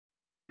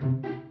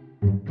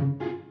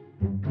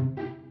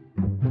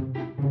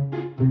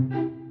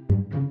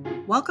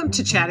Welcome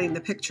to Chatting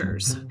the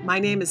Pictures. My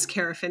name is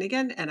Cara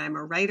Finnegan, and I'm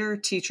a writer,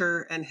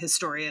 teacher, and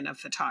historian of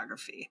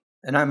photography.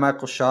 And I'm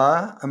Michael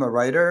Shaw. I'm a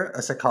writer,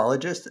 a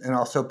psychologist, and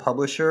also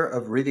publisher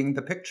of Reading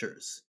the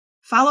Pictures.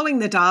 Following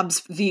the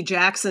Dobbs v.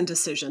 Jackson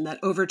decision that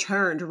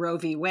overturned Roe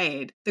v.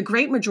 Wade, the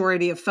great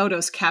majority of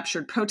photos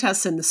captured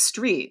protests in the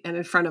street and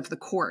in front of the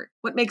court.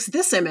 What makes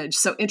this image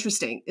so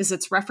interesting is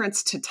its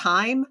reference to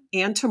time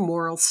and to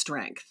moral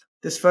strength.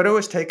 This photo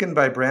was taken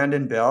by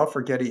Brandon Bell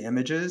for Getty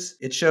Images.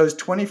 It shows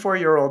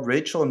 24-year-old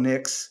Rachel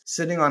Nix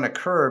sitting on a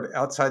curb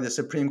outside the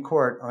Supreme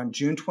Court on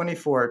June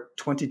 24,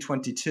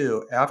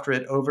 2022, after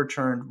it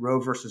overturned Roe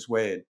v.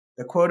 Wade.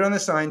 The quote on the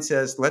sign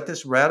says, "Let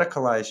this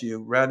radicalize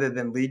you rather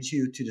than lead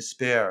you to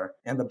despair."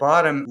 And the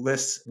bottom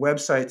lists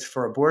websites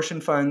for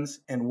abortion funds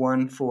and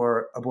one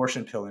for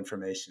abortion pill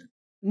information.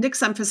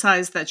 Nix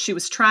emphasized that she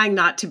was trying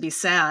not to be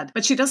sad,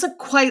 but she doesn't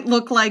quite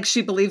look like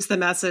she believes the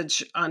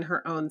message on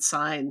her own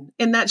sign.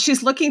 In that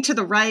she's looking to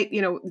the right,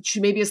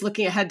 she maybe is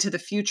looking ahead to the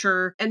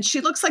future, and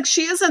she looks like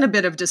she is in a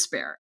bit of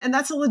despair. And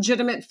that's a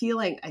legitimate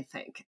feeling, I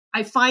think.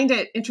 I find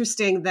it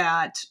interesting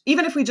that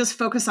even if we just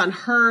focus on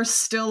her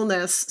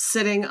stillness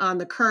sitting on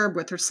the curb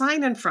with her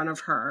sign in front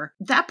of her,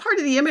 that part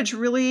of the image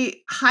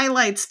really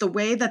highlights the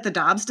way that the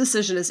Dobbs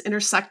decision is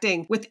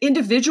intersecting with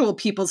individual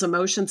people's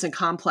emotions in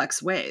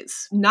complex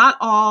ways. Not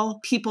all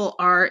people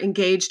are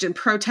engaged in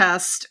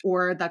protest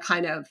or the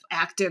kind of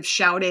active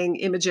shouting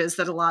images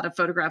that a lot of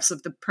photographs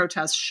of the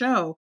protests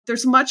show.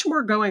 There's much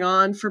more going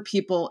on for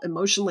people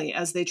emotionally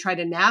as they try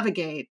to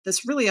navigate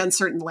this really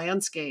uncertain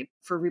landscape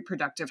for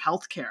reproductive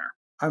health care.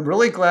 I'm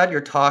really glad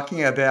you're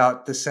talking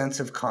about the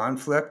sense of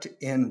conflict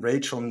in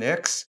Rachel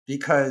Nix,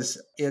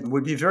 because it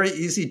would be very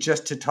easy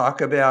just to talk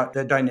about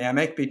the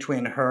dynamic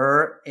between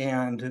her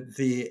and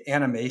the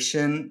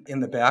animation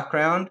in the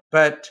background.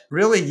 But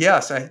really,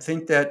 yes, I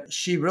think that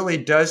she really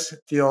does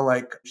feel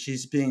like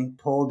she's being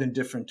pulled in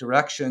different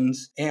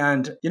directions.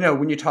 And,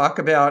 when you talk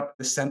about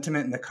the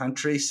sentiment in the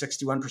country,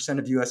 61%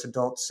 of US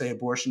adults say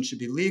abortion should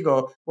be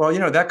legal. Well,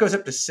 that goes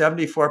up to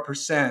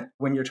 74%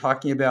 when you're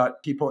talking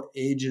about people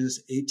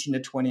ages 18 to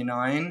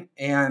 29.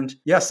 And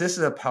yes, this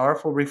is a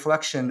powerful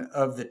reflection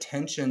of the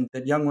tension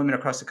that young women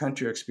across the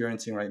country are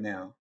experiencing right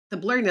now. The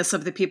blurriness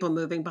of the people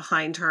moving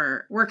behind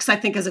her works, I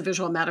think, as a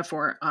visual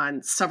metaphor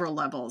on several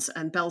levels.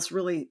 And Belle's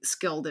really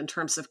skilled in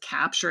terms of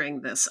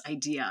capturing this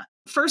idea.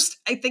 First,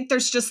 I think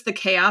there's just the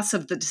chaos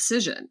of the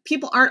decision.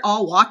 People aren't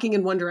all walking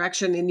in one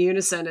direction in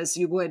unison as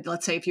you would,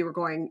 let's say, if you were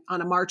going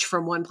on a march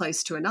from one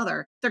place to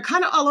another. They're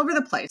kind of all over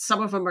the place.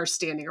 Some of them are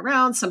standing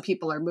around. Some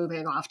people are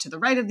moving off to the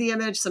right of the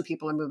image. Some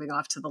people are moving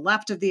off to the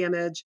left of the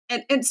image.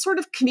 And it sort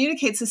of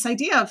communicates this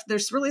idea of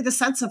there's really the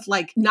sense of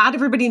like, not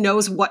everybody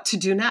knows what to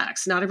do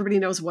next. Not everybody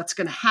knows what's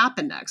going to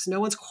happen next. No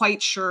one's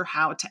quite sure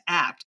how to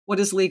act. What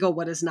is legal?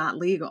 What is not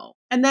legal?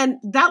 And then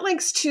that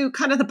links to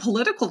kind of the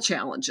political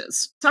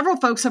challenges. Several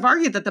folks have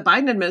argued that the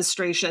Biden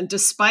administration,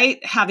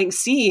 despite having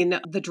seen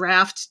the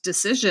draft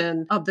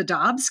decision of the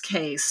Dobbs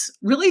case,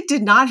 really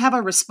did not have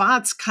a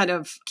response kind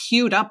of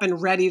queued up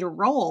and ready to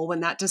roll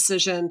when that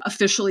decision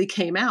officially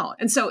came out.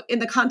 And so in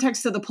the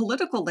context of the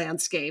political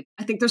landscape,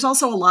 I think there's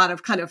also a lot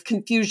of kind of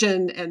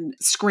confusion and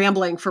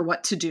scrambling for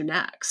what to do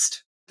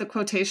next. The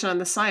quotation on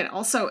the side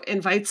also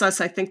invites us,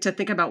 I think, to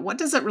think about what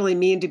does it really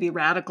mean to be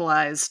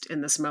radicalized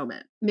in this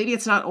moment? Maybe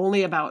it's not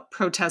only about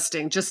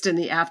protesting just in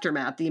the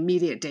aftermath, the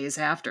immediate days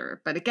after,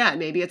 but again,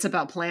 maybe it's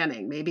about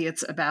planning. Maybe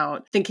it's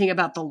about thinking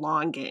about the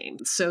long game.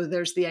 So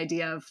there's the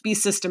idea of be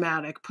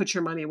systematic, put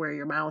your money where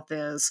your mouth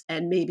is,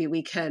 and maybe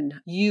we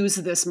can use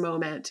this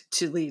moment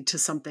to lead to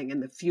something in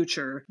the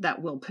future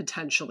that will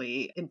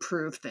potentially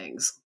improve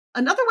things.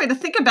 Another way to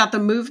think about the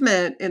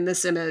movement in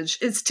this image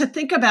is to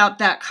think about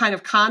that kind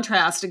of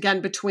contrast,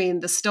 again, between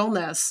the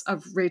stillness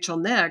of Rachel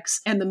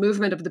Nix and the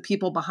movement of the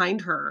people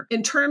behind her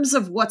in terms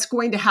of what's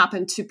going to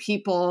happen to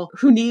people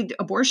who need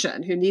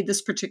abortion, who need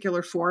this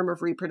particular form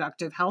of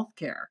reproductive health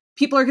care.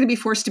 People are going to be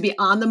forced to be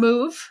on the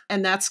move.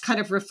 And that's kind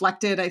of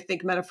reflected, I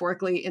think,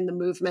 metaphorically in the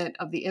movement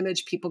of the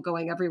image, people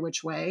going every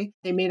which way.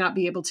 They may not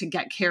be able to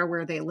get care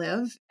where they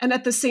live. And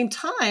at the same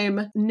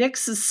time,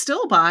 Nix's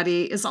still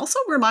body is also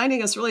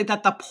reminding us really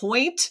that the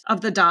point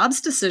of the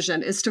Dobbs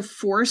decision is to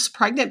force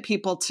pregnant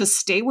people to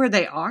stay where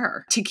they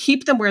are, to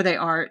keep them where they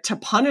are, to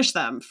punish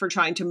them for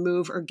trying to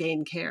move or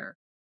gain care.